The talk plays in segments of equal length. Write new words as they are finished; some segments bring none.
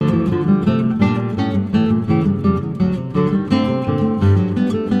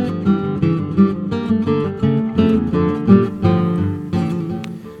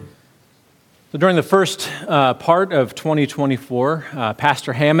During the first part of 2024,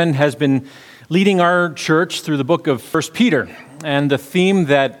 Pastor Hammond has been leading our church through the book of 1 Peter. And the theme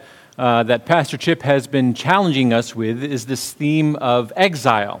that Pastor Chip has been challenging us with is this theme of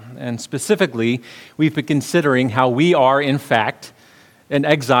exile. And specifically, we've been considering how we are, in fact, an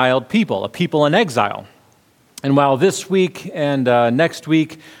exiled people, a people in exile. And while this week and next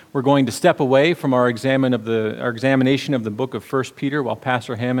week we're going to step away from our examination of the book of 1 Peter while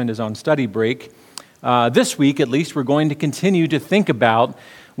Pastor Hammond is on study break, this week at least we're going to continue to think about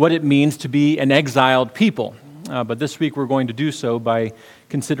what it means to be an exiled people. But this week we're going to do so by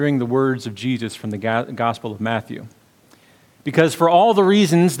considering the words of Jesus from the Gospel of Matthew. Because for all the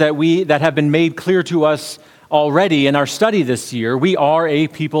reasons that have been made clear to us already in our study this year, we are a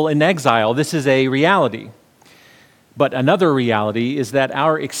people in exile. This is a reality. But another reality is that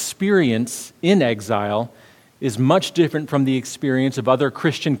our experience in exile is much different from the experience of other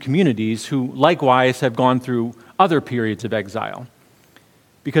Christian communities who likewise have gone through other periods of exile.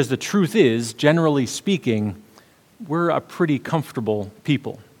 Because the truth is, generally speaking, we're a pretty comfortable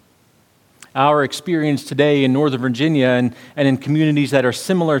people. Our experience today in Northern Virginia and in communities that are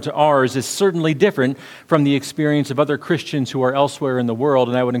similar to ours is certainly different from the experience of other Christians who are elsewhere in the world.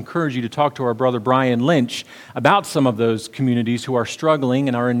 And I would encourage you to talk to our brother Brian Lynch about some of those communities who are struggling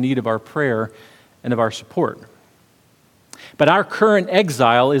and are in need of our prayer and of our support. But our current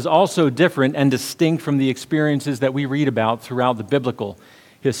exile is also different and distinct from the experiences that we read about throughout the biblical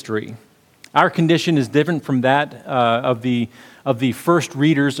history. Our condition is different from that of the first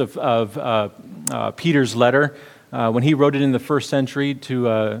readers of Peter's letter when he wrote it in the first century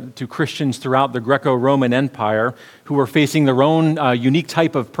to Christians throughout the Greco-Roman Empire who were facing their own unique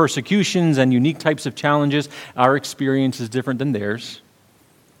type of persecutions and unique types of challenges. Our experience is different than theirs.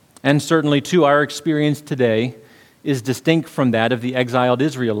 And certainly, too, our experience today is distinct from that of the exiled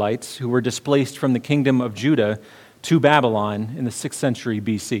Israelites who were displaced from the kingdom of Judah to Babylon in the 6th century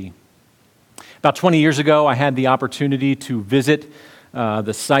BC. About 20 years ago, I had the opportunity to visit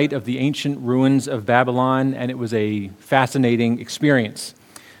the site of the ancient ruins of Babylon, and it was a fascinating experience.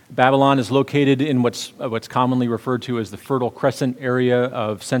 Babylon is located in what's commonly referred to as the Fertile Crescent area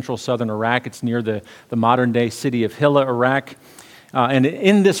of central southern Iraq. It's near the modern-day city of Hilla, Iraq. And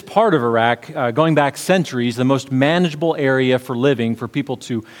in this part of Iraq, going back centuries, the most manageable area for living, for people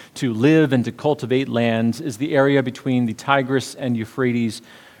to live and to cultivate lands, is the area between the Tigris and Euphrates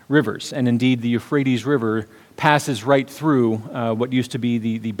rivers. And indeed, the Euphrates River passes right through what used to be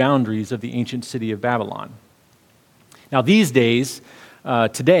the boundaries of the ancient city of Babylon. Now, these days,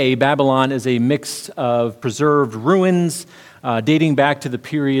 today, Babylon is a mix of preserved ruins dating back to the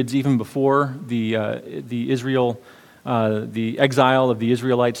periods even before the exile of the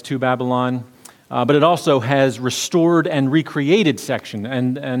Israelites to Babylon. But it also has restored and recreated section,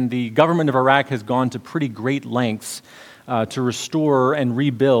 and the government of Iraq has gone to pretty great lengths to restore and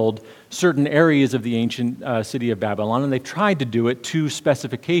rebuild certain areas of the ancient city of Babylon, and they tried to do it to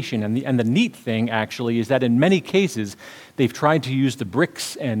specification. And the neat thing, actually, is that in many cases, they've tried to use the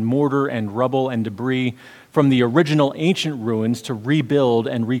bricks and mortar and rubble and debris from the original ancient ruins to rebuild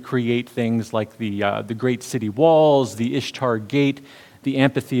and recreate things like the great city walls, the Ishtar Gate, the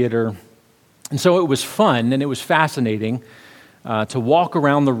amphitheater. And so it was fun and it was fascinating to walk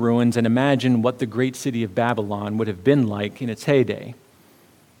around the ruins and imagine what the great city of Babylon would have been like in its heyday.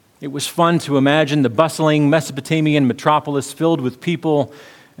 It was fun to imagine the bustling Mesopotamian metropolis filled with people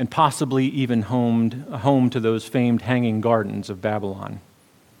and possibly even home to those famed hanging gardens of Babylon.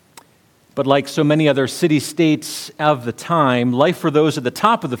 But like so many other city-states of the time, life for those at the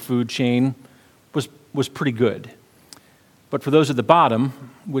top of the food chain was pretty good. But for those at the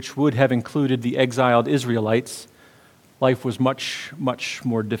bottom, which would have included the exiled Israelites, life was much, much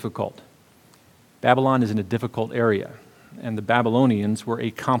more difficult. Babylon is in a difficult area, and the Babylonians were a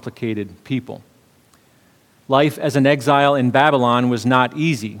complicated people. Life as an exile in Babylon was not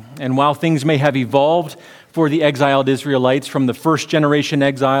easy, and while things may have evolved for the exiled Israelites from the first generation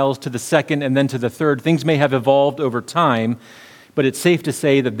exiles to the second and then to the third, things may have evolved over time, but it's safe to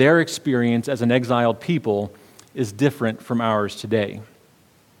say that their experience as an exiled people is different from ours today.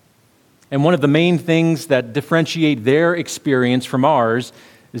 And one of the main things that differentiate their experience from ours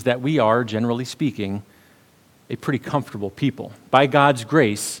is that we are, generally speaking, a pretty comfortable people. By God's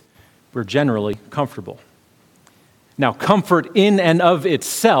grace, we're generally comfortable. Now, comfort in and of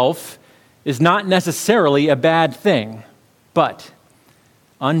itself is not necessarily a bad thing, but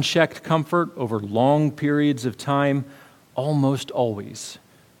unchecked comfort over long periods of time almost always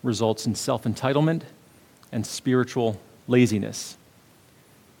results in self-entitlement and spiritual laziness.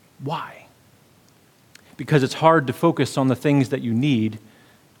 Why? Because it's hard to focus on the things that you need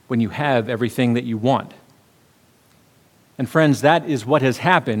when you have everything that you want. And friends, that is what has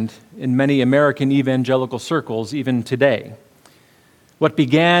happened in many American evangelical circles even today. What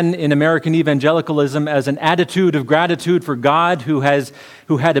began in American evangelicalism as an attitude of gratitude for God who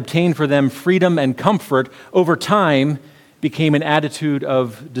had obtained for them freedom and comfort, over time became an attitude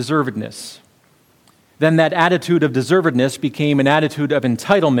of deservedness. Then that attitude of deservedness became an attitude of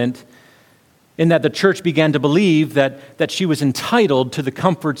entitlement, in that the church began to believe that she was entitled to the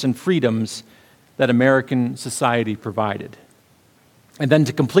comforts and freedoms that American society provided. And then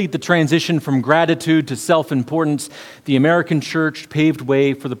to complete the transition from gratitude to self-importance, the American church paved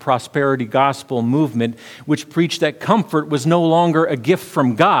way for the prosperity gospel movement, which preached that comfort was no longer a gift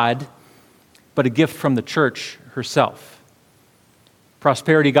from God, but a gift from the church herself.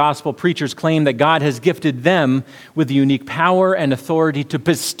 Prosperity gospel preachers claim that God has gifted them with the unique power and authority to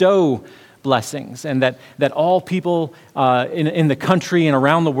bestow blessings, and that all people in the country and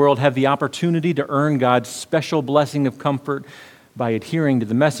around the world have the opportunity to earn God's special blessing of comfort by adhering to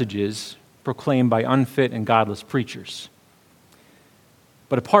the messages proclaimed by unfit and godless preachers.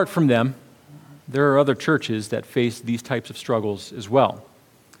 But apart from them, there are other churches that face these types of struggles as well.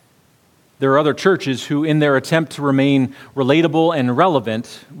 There are other churches who, in their attempt to remain relatable and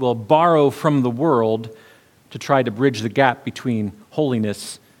relevant, will borrow from the world to try to bridge the gap between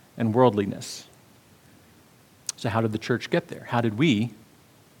holiness and worldliness. So how did the church get there? How did we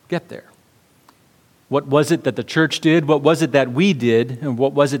get there? What was it that the church did? What was it that we did? And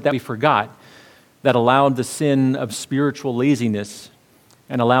what was it that we forgot that allowed the sin of spiritual laziness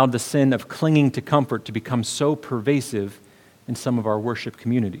and allowed the sin of clinging to comfort to become so pervasive in some of our worship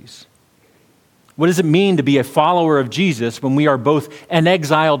communities? What does it mean to be a follower of Jesus when we are both an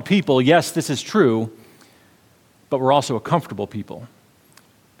exiled people? Yes, this is true, but we're also a comfortable people,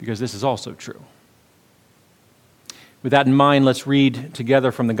 because this is also true. With that in mind, let's read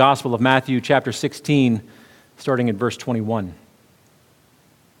together from the Gospel of Matthew, chapter 16, starting at verse 21.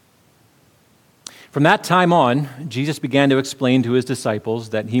 From that time on, Jesus began to explain to his disciples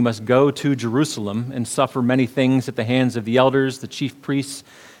that he must go to Jerusalem and suffer many things at the hands of the elders, the chief priests,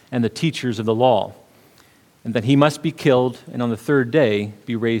 and the teachers of the law, and that he must be killed and on the third day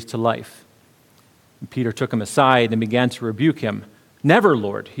be raised to life. And Peter took him aside and began to rebuke him. "Never,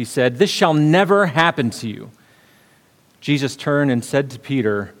 Lord," he said, "this shall never happen to you." Jesus turned and said to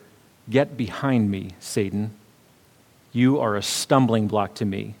Peter, "Get behind me, Satan. You are a stumbling block to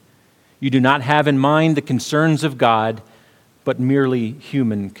me. You do not have in mind the concerns of God, but merely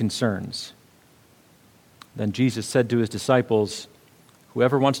human concerns." Then Jesus said to his disciples,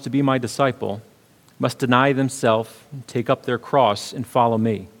 "Whoever wants to be my disciple must deny themselves, take up their cross, and follow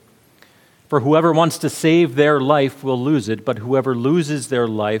me. For whoever wants to save their life will lose it, but whoever loses their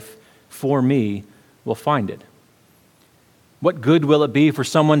life for me will find it. What good will it be for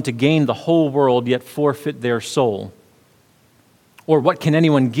someone to gain the whole world yet forfeit their soul? Or what can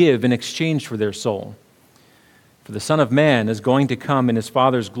anyone give in exchange for their soul? For the Son of Man is going to come in his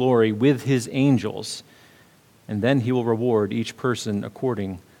Father's glory with his angels, and then he will reward each person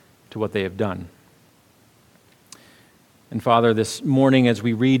according to what they have done." And Father, this morning as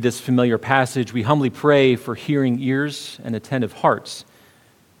we read this familiar passage, we humbly pray for hearing ears and attentive hearts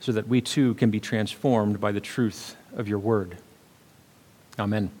so that we too can be transformed by the truth of your word.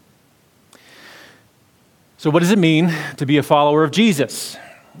 Amen. So what does it mean to be a follower of Jesus?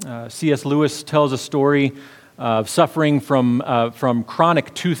 C.S. Lewis tells a story of suffering from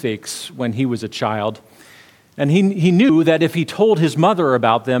chronic toothaches when he was a child. And he knew that if he told his mother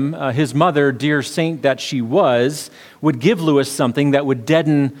about them, his mother, dear saint that she was, would give Lewis something that would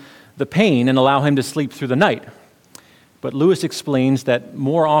deaden the pain and allow him to sleep through the night. But Lewis explains that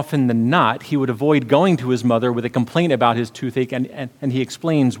more often than not, he would avoid going to his mother with a complaint about his toothache, and he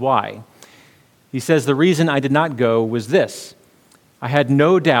explains why. He says, "The reason I did not go was this. I had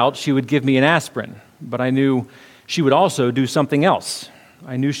no doubt she would give me an aspirin, but I knew she would also do something else.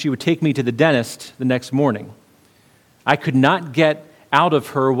 I knew she would take me to the dentist the next morning. I could not get out of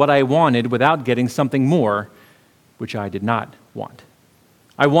her what I wanted without getting something more, which I did not want.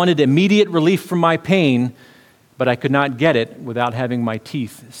 I wanted immediate relief from my pain, but I could not get it without having my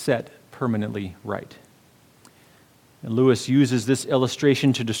teeth set permanently right." And Lewis uses this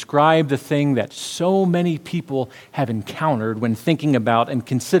illustration to describe the thing that so many people have encountered when thinking about and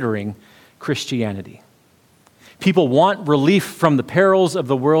considering Christianity. People want relief from the perils of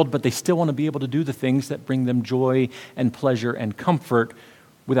the world, but they still want to be able to do the things that bring them joy and pleasure and comfort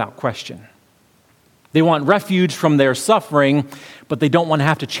without question. They want refuge from their suffering, but they don't want to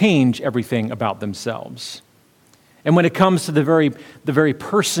have to change everything about themselves. And when it comes to the very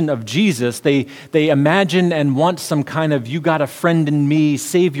person of Jesus, they imagine and want some kind of you got a friend in me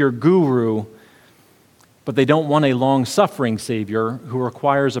savior guru, but they don't want a long-suffering savior who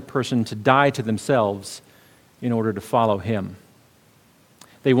requires a person to die to themselves in order to follow him.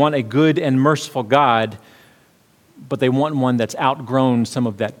 They want a good and merciful God, but they want one that's outgrown some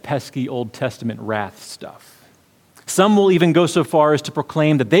of that pesky Old Testament wrath stuff. Some will even go so far as to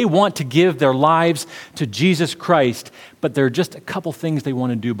proclaim that they want to give their lives to Jesus Christ, but there are just a couple things they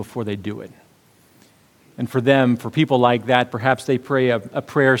want to do before they do it. And for them, for people like that, perhaps they pray a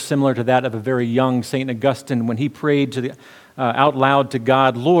prayer similar to that of a very young St. Augustine when he prayed out loud to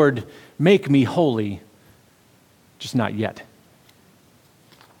God, "Lord, make me holy, just not yet."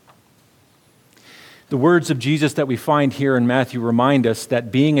 The words of Jesus that we find here in Matthew remind us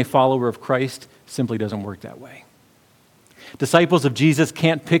that being a follower of Christ simply doesn't work that way. Disciples of Jesus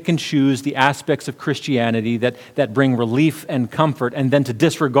can't pick and choose the aspects of Christianity that bring relief and comfort and then to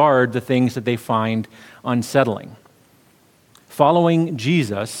disregard the things that they find unsettling. Following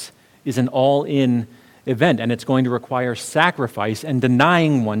Jesus is an all-in event, and it's going to require sacrifice and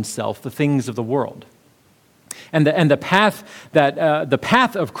denying oneself the things of the world. And the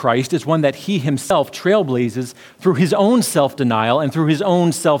path of Christ is one that he himself trailblazes through his own self-denial and through his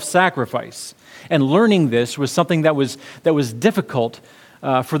own self-sacrifice. And learning this was something that was difficult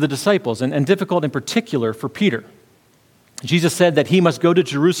for the disciples, and difficult in particular for Peter. Jesus said that he must go to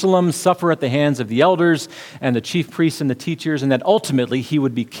Jerusalem, suffer at the hands of the elders and the chief priests and the teachers, and that ultimately he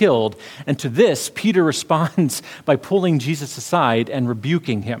would be killed. And to this, Peter responds by pulling Jesus aside and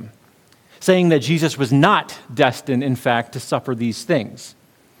rebuking him, saying that Jesus was not destined, in fact, to suffer these things.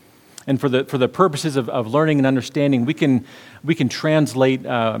 And for the purposes of learning and understanding, we can translate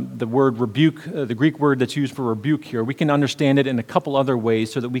the word rebuke, the Greek word that's used for rebuke here. We can understand it in a couple other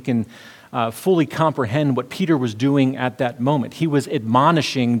ways so that we can fully comprehend what Peter was doing at that moment. He was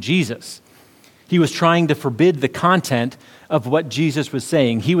admonishing Jesus. He was trying to forbid the content of what Jesus was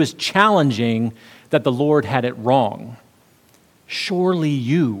saying. He was challenging that the Lord had it wrong. "Surely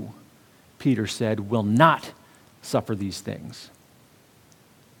you," Peter said, "will not suffer these things."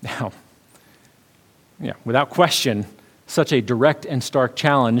 Now, without question, such a direct and stark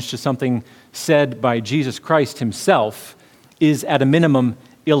challenge to something said by Jesus Christ himself is at a minimum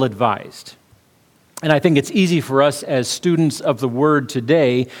ill-advised. And I think it's easy for us as students of the Word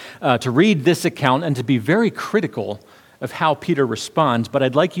today to read this account and to be very critical of how Peter responds, but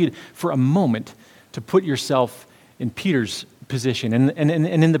I'd like you for a moment to put yourself in Peter's position and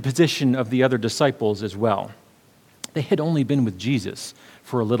in the position of the other disciples as well. They had only been with Jesus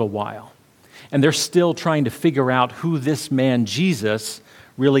for a little while, and they're still trying to figure out who this man Jesus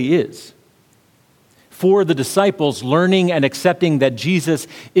really is. For the disciples, learning and accepting that Jesus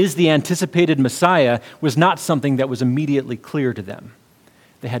is the anticipated Messiah was not something that was immediately clear to them.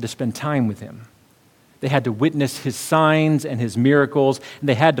 They had to spend time with him. They had to witness his signs and his miracles, and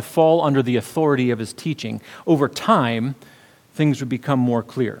they had to fall under the authority of his teaching. Over time, things would become more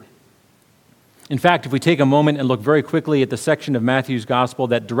clear. In fact, if we take a moment and look very quickly at the section of Matthew's gospel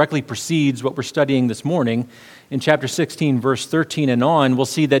that directly precedes what we're studying this morning, in chapter 16, verse 13 and on, we'll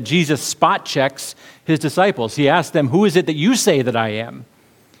see that Jesus spot checks his disciples. He asks them, "Who is it that you say that I am?"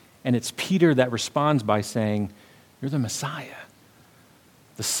 And it's Peter that responds by saying, "You're the Messiah,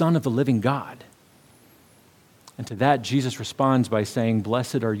 the Son of the living God." And to that, Jesus responds by saying,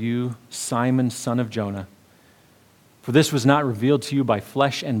 "Blessed are you, Simon, son of Jonah. For this was not revealed to you by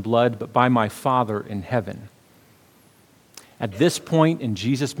flesh and blood, but by my Father in heaven." At this point in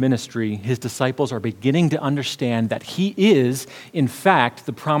Jesus' ministry, his disciples are beginning to understand that he is, in fact,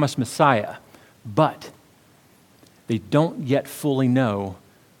 the promised Messiah, but they don't yet fully know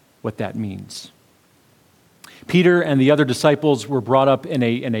what that means. Peter and the other disciples were brought up in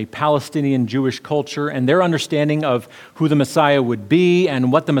a Palestinian Jewish culture, and their understanding of who the Messiah would be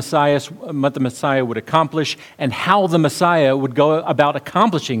and what the Messiah would accomplish and how the Messiah would go about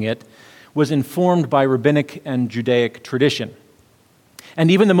accomplishing it was informed by rabbinic and Judaic tradition. And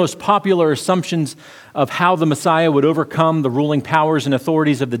even the most popular assumptions of how the Messiah would overcome the ruling powers and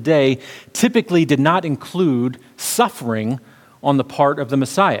authorities of the day typically did not include suffering on the part of the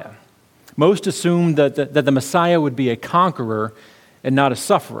Messiah. Most assumed that the Messiah would be a conqueror and not a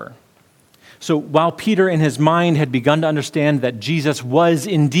sufferer. So while Peter in his mind had begun to understand that Jesus was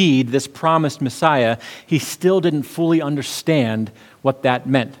indeed this promised Messiah, he still didn't fully understand what that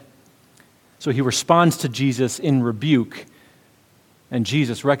meant. So he responds to Jesus in rebuke, and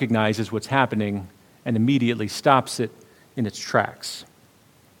Jesus recognizes what's happening and immediately stops it in its tracks.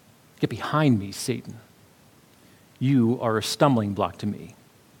 "Get behind me, Satan. You are a stumbling block to me.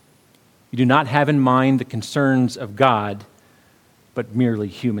 You do not have in mind the concerns of God, but merely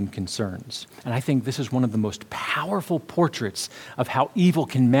human concerns. And I think this is one of the most powerful portraits of how evil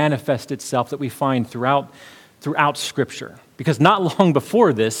can manifest itself that we find throughout Scripture. Because not long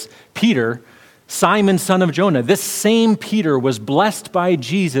before this, Peter, Simon, son of Jonah, this same Peter was blessed by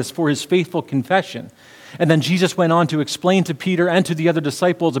Jesus for his faithful confession. And then Jesus went on to explain to Peter and to the other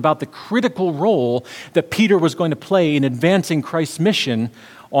disciples about the critical role that Peter was going to play in advancing Christ's mission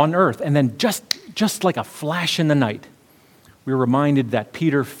on earth. And then just like a flash in the night, we're reminded that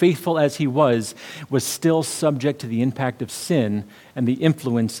Peter, faithful as he was still subject to the impact of sin and the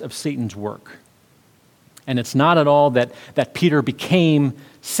influence of Satan's work. And it's not at all that Peter became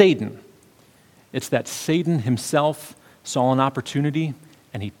Satan. It's that Satan himself saw an opportunity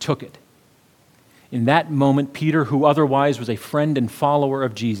and he took it. In that moment, Peter, who otherwise was a friend and follower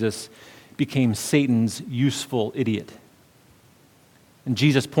of Jesus, became Satan's useful idiot. And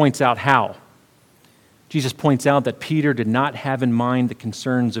Jesus points out how. Jesus points out that Peter did not have in mind the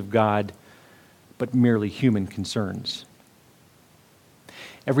concerns of God, but merely human concerns.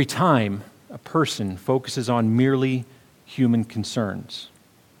 Every time a person focuses on merely human concerns,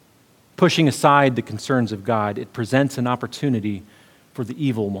 pushing aside the concerns of God, it presents an opportunity for the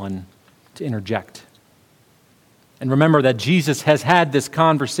evil one to interject. And remember that Jesus has had this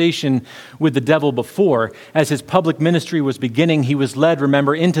conversation with the devil before. As his public ministry was beginning, he was led,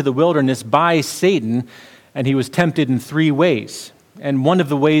 remember, into the wilderness by Satan, and he was tempted in 3 ways. And one of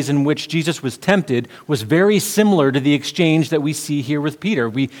the ways in which Jesus was tempted was very similar to the exchange that we see here with Peter.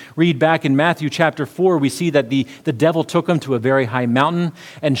 We read back in Matthew chapter 4, we see that the devil took him to a very high mountain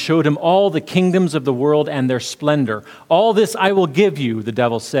and showed him all the kingdoms of the world and their splendor. All this I will give you, the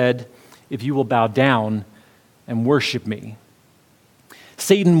devil said, if you will bow down and worship me.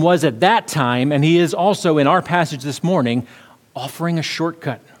 Satan was at that time, and he is also in our passage this morning, offering a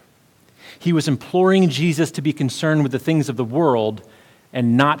shortcut. He was imploring Jesus to be concerned with the things of the world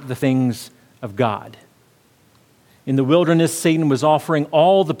and not the things of God. In the wilderness, Satan was offering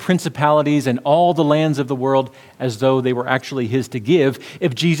all the principalities and all the lands of the world as though they were actually his to give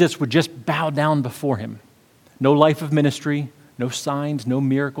if Jesus would just bow down before him. No life of ministry, no signs, no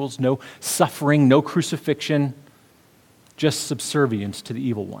miracles, no suffering, no crucifixion, just subservience to the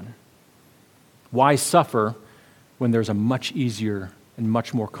evil one. Why suffer when there's a much easier and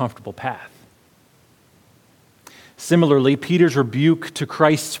much more comfortable path? Similarly, Peter's rebuke to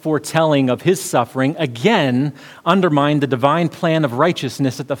Christ's foretelling of his suffering again undermined the divine plan of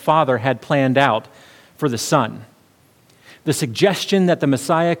righteousness that the Father had planned out for the Son. The suggestion that the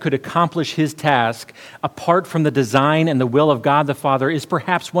Messiah could accomplish his task apart from the design and the will of God the Father is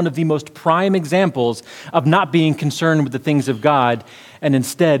perhaps one of the most prime examples of not being concerned with the things of God and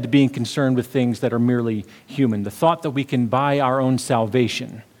instead being concerned with things that are merely human. The thought that we can buy our own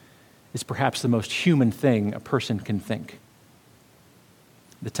salvation is perhaps the most human thing a person can think.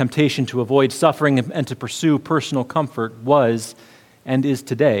 The temptation to avoid suffering and to pursue personal comfort was and is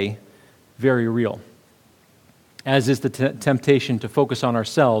today very real, as is the temptation to focus on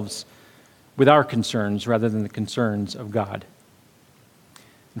ourselves with our concerns rather than the concerns of God.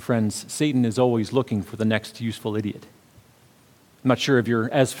 And friends, Satan is always looking for the next useful idiot. I'm not sure if you're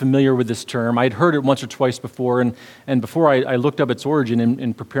as familiar with this term. I'd heard it once or twice before, and before I looked up its origin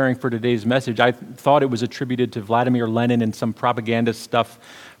in preparing for today's message, I thought it was attributed to Vladimir Lenin and some propaganda stuff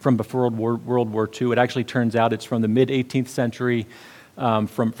from before World War II. It actually turns out it's from the mid-18th century,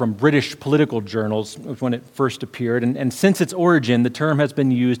 from British political journals when it first appeared. And since its origin, the term has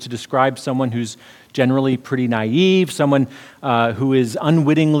been used to describe someone who's generally pretty naive, someone who is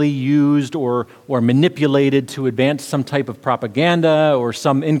unwittingly used or manipulated to advance some type of propaganda or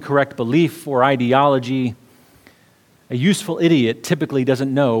some incorrect belief or ideology. A useful idiot typically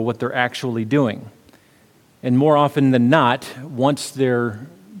doesn't know what they're actually doing. And more often than not, once their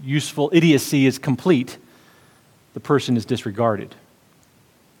useful idiocy is complete, the person is disregarded.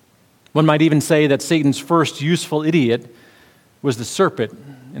 One might even say that Satan's first useful idiot was the serpent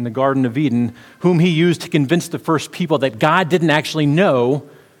in the Garden of Eden, whom he used to convince the first people that God didn't actually know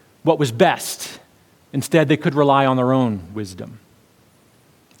what was best. Instead, they could rely on their own wisdom.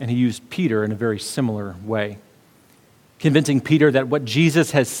 And he used Peter in a very similar way, convincing Peter that what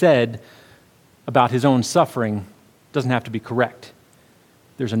Jesus has said about his own suffering doesn't have to be correct.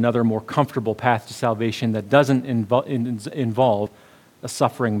 There's another more comfortable path to salvation that doesn't involve a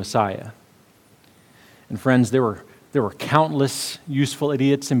suffering Messiah. And friends, there were countless useful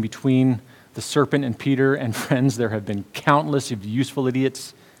idiots in between the serpent and Peter, and friends, there have been countless of useful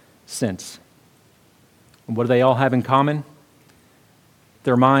idiots since. And what do they all have in common?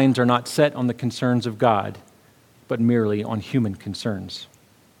 Their minds are not set on the concerns of God, but merely on human concerns.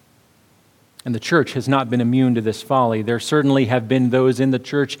 And the church has not been immune to this folly. There certainly have been those in the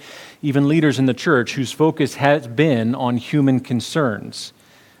church, even leaders in the church, whose focus has been on human concerns.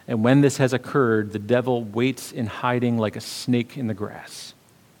 And when this has occurred, the devil waits in hiding like a snake in the grass.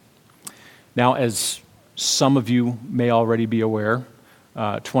 Now, as some of you may already be aware,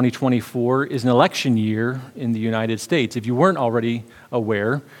 2024 is an election year in the United States. If you weren't already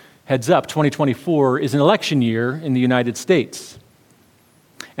aware, heads up, 2024 is an election year in the United States.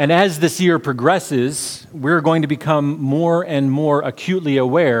 And as this year progresses, we're going to become more and more acutely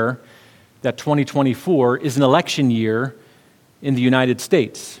aware that 2024 is an election year in the United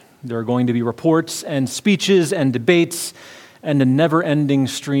States. There are going to be reports and speeches and debates and a never-ending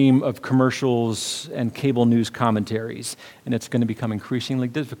stream of commercials and cable news commentaries. And it's going to become increasingly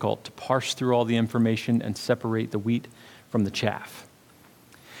difficult to parse through all the information and separate the wheat from the chaff.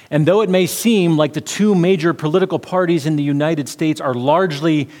 And though it may seem like the two major political parties in the United States are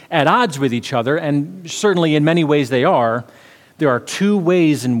largely at odds with each other, and certainly in many ways they are, there are two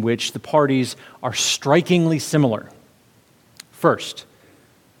ways in which the parties are strikingly similar. First,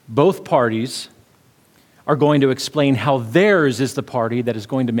 both parties are going to explain how theirs is the party that is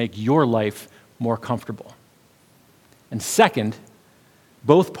going to make your life more comfortable. And second,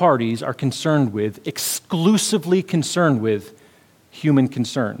 both parties are exclusively concerned with, human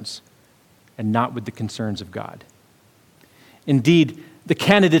concerns and not with the concerns of God. Indeed, the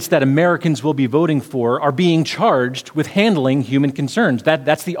candidates that Americans will be voting for are being charged with handling human concerns.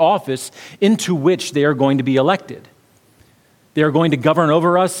 That's the office into which they are going to be elected. They are going to govern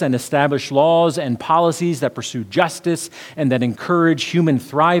over us and establish laws and policies that pursue justice and that encourage human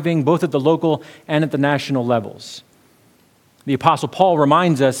thriving, both at the local and at the national levels. The Apostle Paul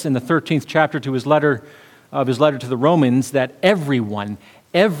reminds us in the 13th chapter of his letter to the Romans that everyone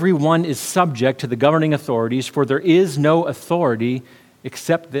is subject to the governing authorities, for there is no authority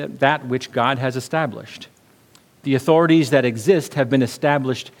except that which God has established. The authorities that exist have been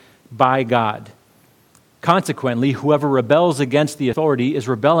established by God. Consequently, whoever rebels against the authority is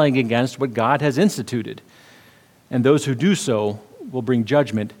rebelling against what God has instituted, and those who do so will bring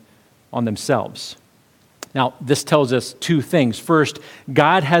judgment on themselves. Now, this tells us two things. First,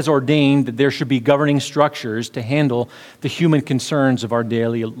 God has ordained that there should be governing structures to handle the human concerns of our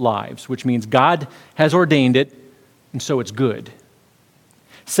daily lives, which means God has ordained it, and so it's good.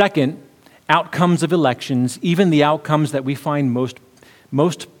 Second, outcomes of elections, even the outcomes that we find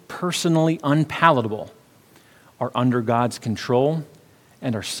most personally unpalatable, are under God's control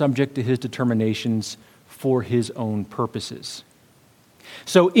and are subject to his determinations for his own purposes.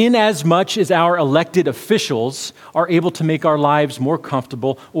 So inasmuch as our elected officials are able to make our lives more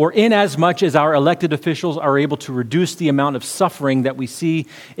comfortable, or inasmuch as our elected officials are able to reduce the amount of suffering that we see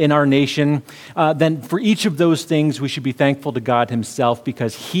in our nation, then for each of those things we should be thankful to God himself,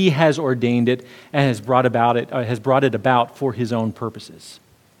 because he has ordained it and has brought it about for his own purposes.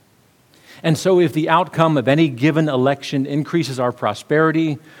 And so if the outcome of any given election increases our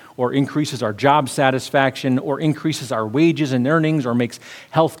prosperity, or increases our job satisfaction, or increases our wages and earnings, or makes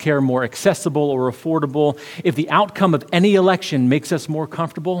healthcare more accessible or affordable, if the outcome of any election makes us more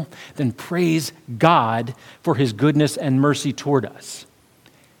comfortable, then praise God for his goodness and mercy toward us.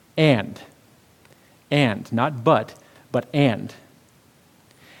 And, not but and.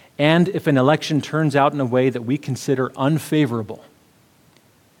 And if an election turns out in a way that we consider unfavorable,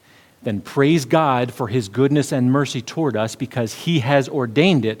 then praise God for his goodness and mercy toward us, because he has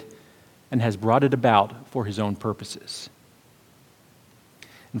ordained it and has brought it about for his own purposes.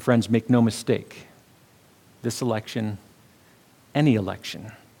 And friends, make no mistake, this election, any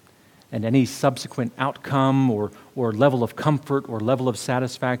election, and any subsequent outcome or level of comfort or level of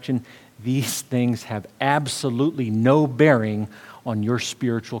satisfaction, these things have absolutely no bearing on your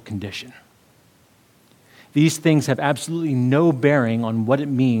spiritual condition. These things have absolutely no bearing on what it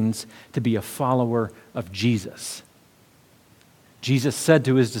means to be a follower of Jesus. Jesus said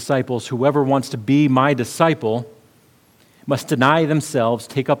to his disciples, "Whoever wants to be my disciple must deny themselves,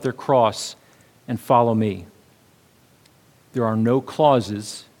 take up their cross, and follow me." There are no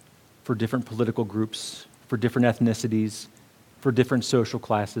clauses for different political groups, for different ethnicities, for different social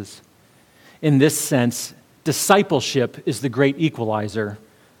classes. In this sense, discipleship is the great equalizer,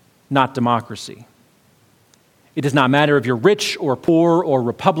 not democracy. It does not matter if you're rich or poor or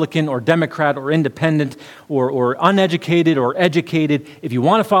Republican or Democrat or independent or uneducated or educated. If you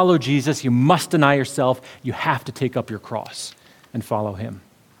want to follow Jesus, you must deny yourself. You have to take up your cross and follow him.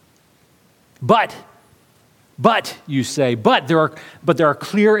 But you say, there are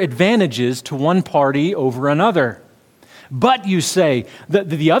clear advantages to one party over another. But you say,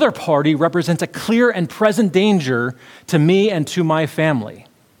 the other party represents a clear and present danger to me and to my family.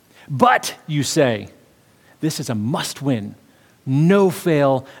 But, you say, this is a must-win,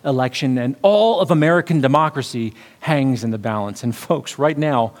 no-fail election, and all of American democracy hangs in the balance. And folks, right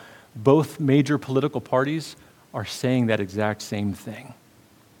now, both major political parties are saying that exact same thing.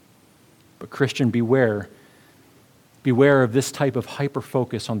 But Christian, beware. Beware of this type of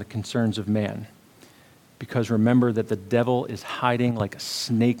hyper-focus on the concerns of man. Because remember that the devil is hiding like a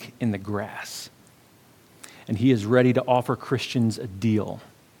snake in the grass. And he is ready to offer Christians a deal.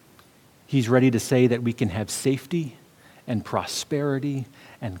 He's ready to say that we can have safety and prosperity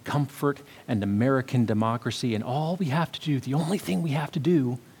and comfort and American democracy, and all we have to do, the only thing we have to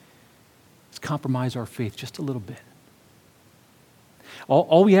do, is compromise our faith just a little bit.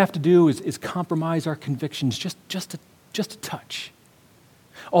 All we have to do is compromise our convictions just a touch.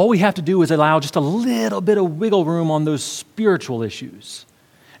 All we have to do is allow just a little bit of wiggle room on those spiritual issues.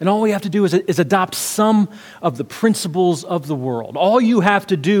 And all we have to do is adopt some of the principles of the world. All you have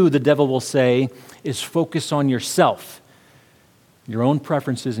to do, the devil will say, is focus on yourself, your own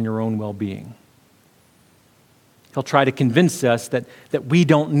preferences and your own well-being. He'll try to convince us that we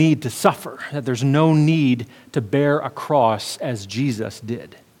don't need to suffer, that there's no need to bear a cross as Jesus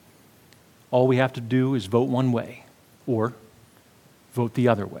did. All we have to do is vote one way or vote the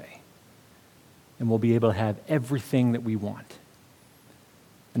other way, and we'll be able to have everything that we want.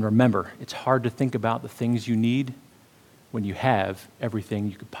 And remember, it's hard to think about the things you need when you have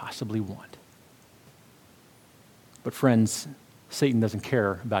everything you could possibly want. But friends, Satan doesn't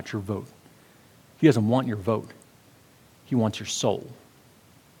care about your vote. He doesn't want your vote. He wants your soul.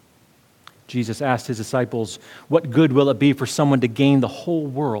 Jesus asked his disciples, what good will it be for someone to gain the whole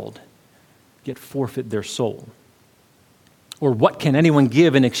world, yet forfeit their soul? Or what can anyone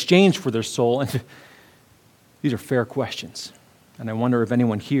give in exchange for their soul? And these are fair questions. And I wonder if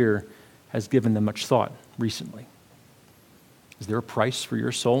anyone here has given them much thought recently. Is there a price for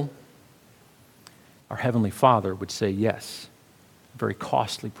your soul? Our Heavenly Father would say yes, a very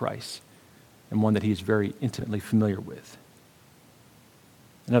costly price, and one that he is very intimately familiar with.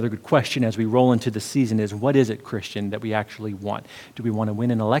 Another good question as we roll into the season is, what is it, Christian, that we actually want? Do we want to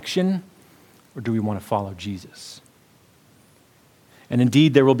win an election, or do we want to follow Jesus? And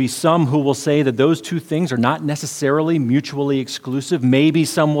indeed, there will be some who will say that those two things are not necessarily mutually exclusive. Maybe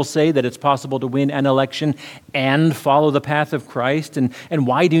some will say that it's possible to win an election and follow the path of Christ. And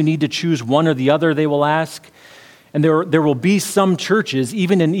why do you need to choose one or the other, they will ask. And there will be some churches,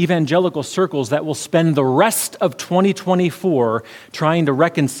 even in evangelical circles, that will spend the rest of 2024 trying to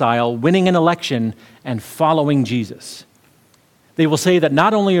reconcile winning an election and following Jesus. They will say that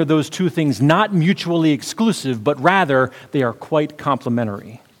not only are those two things not mutually exclusive, but rather they are quite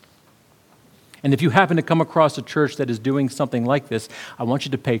complementary. And if you happen to come across a church that is doing something like this, I want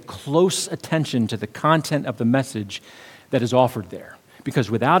you to pay close attention to the content of the message that is offered there. Because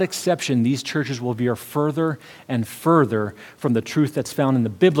without exception, these churches will veer further and further from the truth that's found in the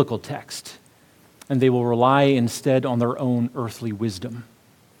biblical text, and they will rely instead on their own earthly wisdom.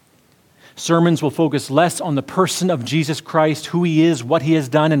 Sermons will focus less on the person of Jesus Christ, who he is, what he has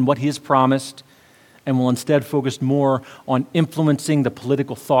done, and what he has promised, and will instead focus more on influencing the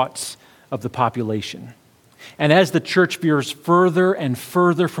political thoughts of the population. And as the church veers further and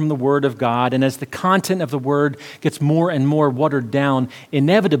further from the Word of God, and as the content of the Word gets more and more watered down,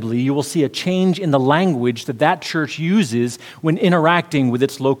 inevitably you will see a change in the language that church uses when interacting with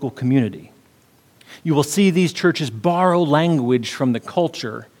its local community. You will see these churches borrow language from the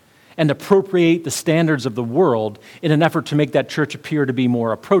culture and appropriate the standards of the world in an effort to make that church appear to be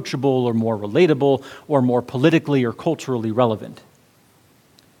more approachable or more relatable or more politically or culturally relevant.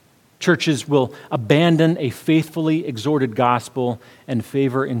 Churches will abandon a faithfully exhorted gospel and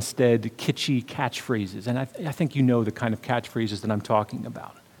favor instead kitschy catchphrases. And I think you know the kind of catchphrases that I'm talking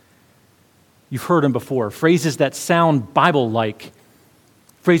about. You've heard them before. Phrases that sound Bible-like.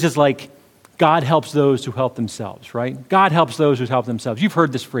 Phrases like, God helps those who help themselves, right? God helps those who help themselves. You've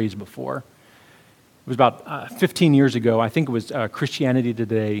heard this phrase before. It was about 15 years ago. I think it was Christianity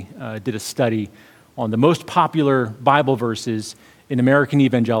Today did a study on the most popular Bible verses in American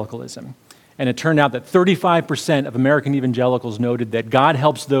evangelicalism. And it turned out that 35% of American evangelicals noted that God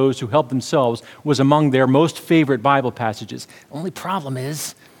helps those who help themselves was among their most favorite Bible passages. The only problem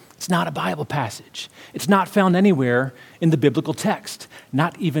is, it's not a Bible passage. It's not found anywhere in the biblical text,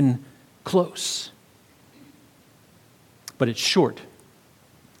 not even close. But it's short,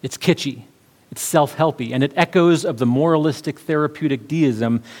 it's kitschy, it's self-helpy, and it echoes of the moralistic therapeutic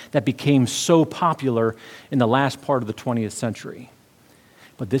deism that became so popular in the last part of the 20th century.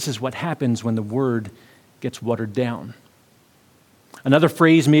 But this is what happens when the Word gets watered down. Another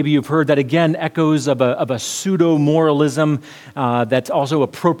phrase maybe you've heard that again echoes of a pseudo-moralism that's also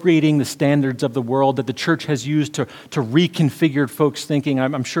appropriating the standards of the world that the church has used to reconfigure folks' thinking.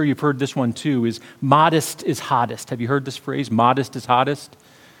 I'm sure you've heard this one too, is modest is hottest. Have you heard this phrase, modest is hottest?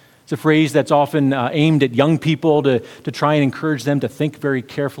 It's a phrase that's often aimed at young people to try and encourage them to think very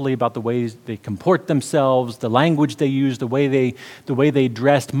carefully about the ways they comport themselves, the language they use, the way they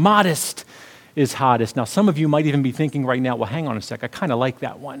dressed. Modest is hottest. Now, some of you might even be thinking right now, well, hang on a sec, I kind of like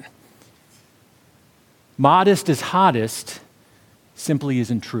that one. Modest is hottest simply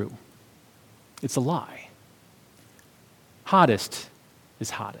isn't true. It's a lie. Hottest is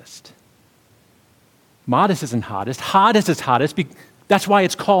hottest. Modest isn't hottest. Hottest is hottest. That's why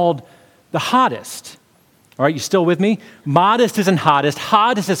it's called the hottest. All right, you still with me? Modest isn't hottest.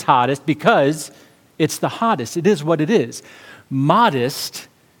 Hottest is hottest because it's the hottest. It is what it is. Modest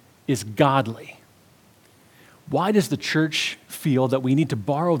is godly. Why does the church feel that we need to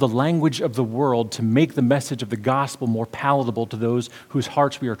borrow the language of the world to make the message of the gospel more palatable to those whose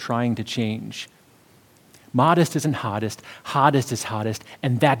hearts we are trying to change? Modest isn't hottest. Hottest is hottest,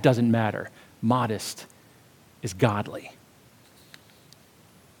 and that doesn't matter. Modest is godly.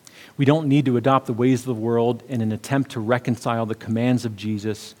 We don't need to adopt the ways of the world in an attempt to reconcile the commands of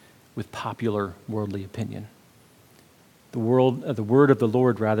Jesus with popular worldly opinion. The word of the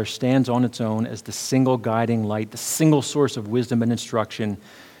Lord, rather, stands on its own as the single guiding light, the single source of wisdom and instruction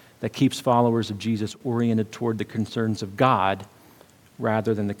that keeps followers of Jesus oriented toward the concerns of God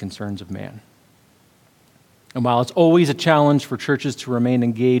rather than the concerns of man. And while it's always a challenge for churches to remain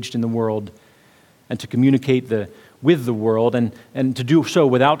engaged in the world and to communicate with the world and to do so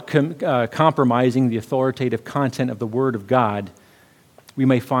without compromising the authoritative content of the Word of God, we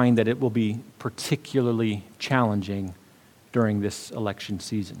may find that it will be particularly challenging during this election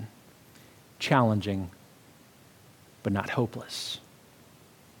season. Challenging, but not hopeless.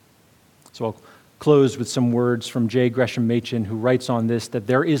 So I'll close with some words from J. Gresham Machen, who writes on this, that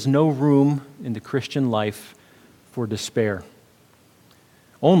there is no room in the Christian life for despair.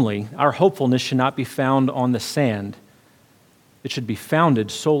 Only, our hopefulness should not be found on the sand. It should be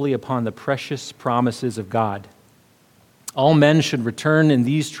founded solely upon the precious promises of God. All men should return in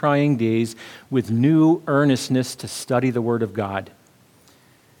these trying days with new earnestness to study the Word of God.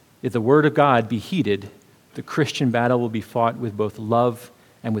 If the Word of God be heeded, the Christian battle will be fought with both love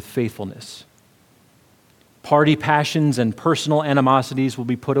and with faithfulness. Party passions and personal animosities will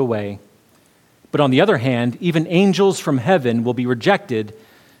be put away. But on the other hand, even angels from heaven will be rejected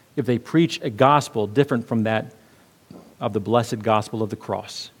if they preach a gospel different from that of the blessed gospel of the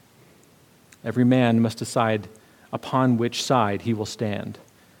cross. Every man must decide upon which side he will stand.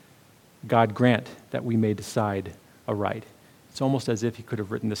 God grant that we may decide aright. It's almost as if he could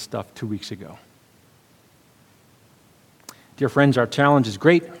have written this stuff 2 weeks ago. Dear friends, our challenge is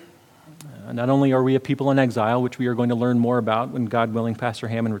great. Not only are we a people in exile, which we are going to learn more about when, God willing, Pastor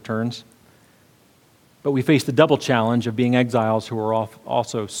Hammond returns, but we face the double challenge of being exiles who are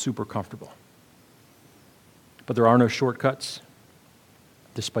also super comfortable. But there are no shortcuts,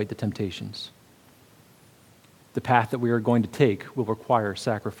 despite the temptations. The path that we are going to take will require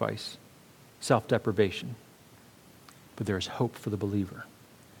sacrifice, self-deprivation. But there is hope for the believer.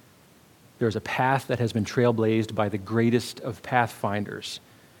 There is a path that has been trailblazed by the greatest of pathfinders.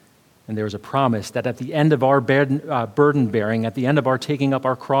 And there is a promise that at the end of our burden bearing, at the end of our taking up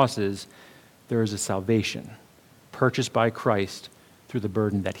our crosses, there is a salvation purchased by Christ through the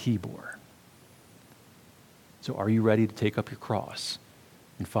burden that he bore. So are you ready to take up your cross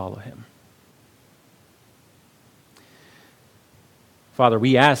and follow him? Father,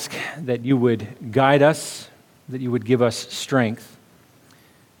 we ask that you would guide us, that you would give us strength,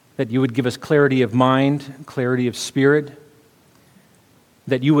 that you would give us clarity of mind, clarity of spirit,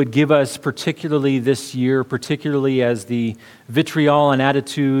 that you would give us particularly this year, particularly as the vitriol and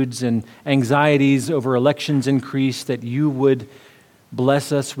attitudes and anxieties over elections increase, that you would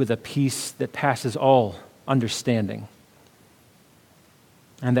bless us with a peace that passes all understanding.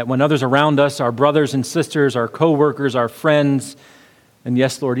 And that when others around us, our brothers and sisters, our co-workers, our friends, and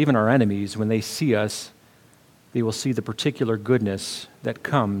yes, Lord, even our enemies, when they see us, they will see the particular goodness that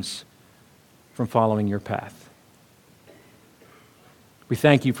comes from following your path. We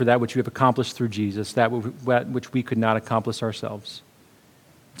thank you for that which you have accomplished through Jesus, that which we could not accomplish ourselves.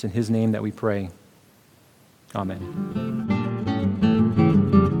 It's in his name that we pray. Amen.